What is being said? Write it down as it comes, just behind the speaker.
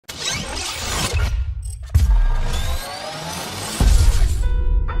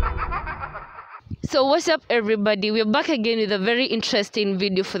So what's up everybody, we're back again with a very interesting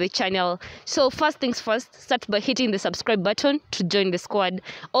video for the channel. So first things first, start by hitting the subscribe button to join the squad.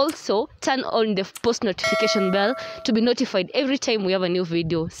 Also turn on the post notification bell to be notified every time we have a new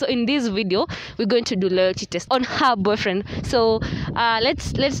video. So in this video we're going to do loyalty test on her boyfriend. So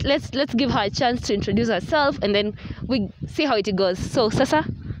let's give her a chance to introduce herself and then we see how it goes. So sasa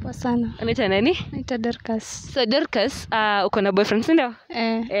Poa sana. anaitwa nani? Naitwa Dorcas. So Dorcas, uko na boyfriend si ndio?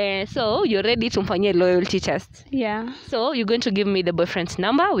 So you're ready tumfanyie loyalty test. Yeah. So you're going to give me the boyfriend's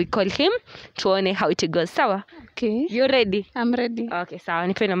number. We call him tuone how it goes. Sawa? Okay. You ready? I'm ready. Okay, sawa.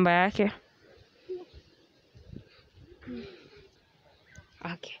 Nipe namba yake.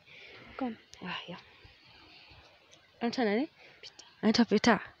 Okay. Come. Yeah. Anaitwa nani? Anaitwa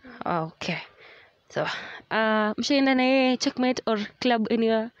Peter. Okay. So, mshaenda na yeye checkmate or club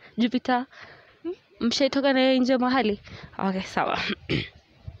anywhere Jupiter? Mshaitoka na yeye nje mahali? Okay, sawa.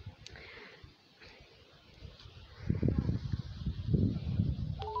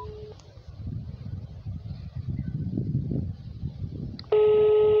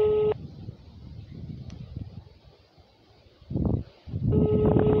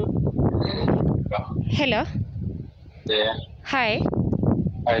 Hello. Yeah. Hi.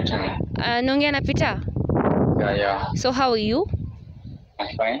 Hi, Jimmy. Naongea na Peter. Yeah. So how are you?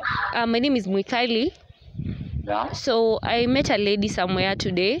 I'm fine. My name is Mwikali. Yeah. So I met a lady somewhere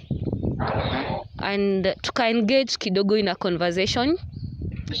today and tuka engage kidogo in a conversation,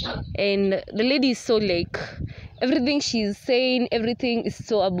 and the lady is so like everything she's saying, everything is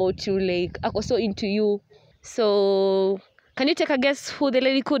so about you, like ako so into you. So can you take a guess who the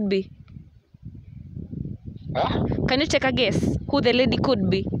lady could be? Huh? Can you take a guess who the lady could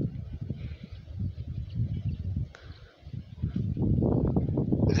be?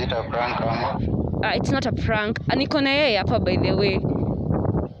 Is it a prank, Ama? It's not a prank. Niko na yeye hapa by the way.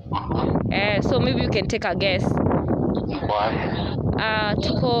 So maybe you can take a guess. Niko wapi?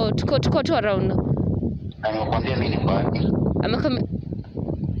 Tuko tu around. Amekwambia mimi niko wapi? Amekome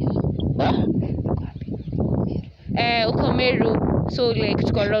Huh? uko Meru. So like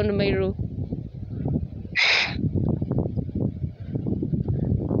tuko around Meru.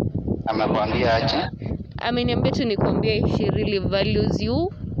 Amekwambia aje? Ameniambia tu nikwambie she really values you.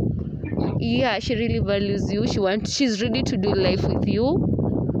 Yeah, she really values you. She's ready to do life with you.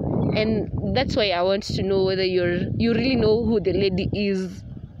 And that's why I want to know whether you really know who the lady is.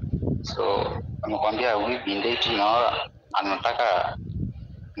 So, amekwambia we've been dating or anataka.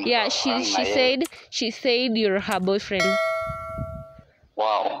 Yeah, she said you're her boyfriend.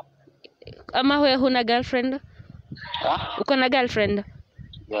 Wow. Ama wewe huna girlfriend? Huh? Uko na girlfriend?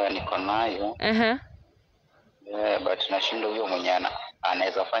 Yeah, niko nayo. Yeah, but nashindwa huyo mwenye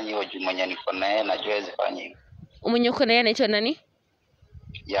anaweza fanya hiyo juu mwenye niko naye najua hawezi fanya hiyo. Mwenye uko naye anaitwa nani?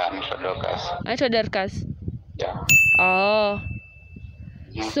 Yeah, anaitwa Dorcas. Anaitwa Dorcas. Yeah. Oh.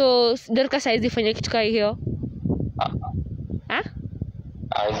 So Dorcas haizi fanya kitu kama hiyo?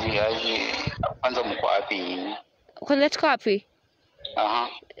 Azi kwanza mko wapi nyinyi? Kwanza tuko wapi?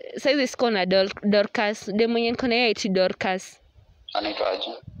 Saizi siko na Dorcas. De mwenye niko naye eti Dorcas. Anaitwa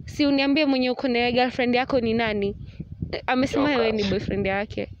aje? Si uniambie mwenye uko naye girlfriend yako ni nani? Amesema wewe ni boyfriend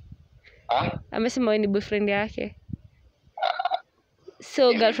yake. Amesema wewe ni boyfriend yake.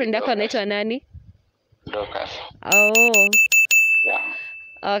 So girlfriend yako anaitwa nani? Dorcas. Oh. Yeah.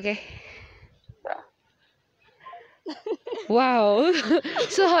 Okay. Wow.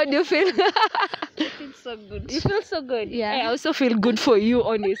 So how do you feel? I feel so good. You feel so good? Yeah. I also feel good for you,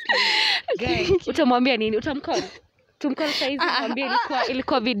 honestly. Guys, utamwambia nini? Utamcall? Tumcall saizi mwambie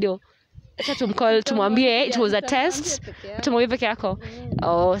ilikuwa video. Acha tumwambie it was a test. Utamwambia peke yako.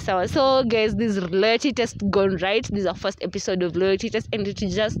 Oh, so guys, this loyalty test gone right. This is our first episode of loyalty test and it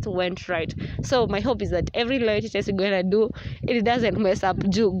just went right. So my hope is that every loyalty test we're gonna do, it doesn't mess up.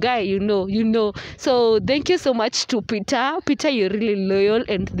 Guy, you know. So thank you so much to Peter. Peter, you're really loyal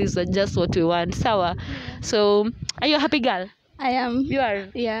and this is just what we want. Sawa. So are you a happy girl? I am. You are?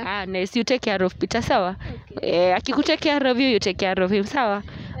 Yeah. Nice. You take care of Peter, sawa? Okay. Akikutake care of you take care of him, sawa?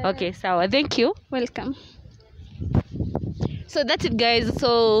 Okay, sawa. Thank you. Welcome. So that's it, guys.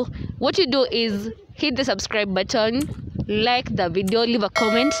 So what you do is hit the subscribe button, like the video, leave a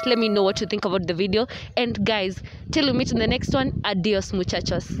comment, let me know what you think about the video, and guys, till we meet in the next one, adios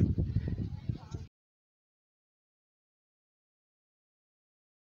muchachos.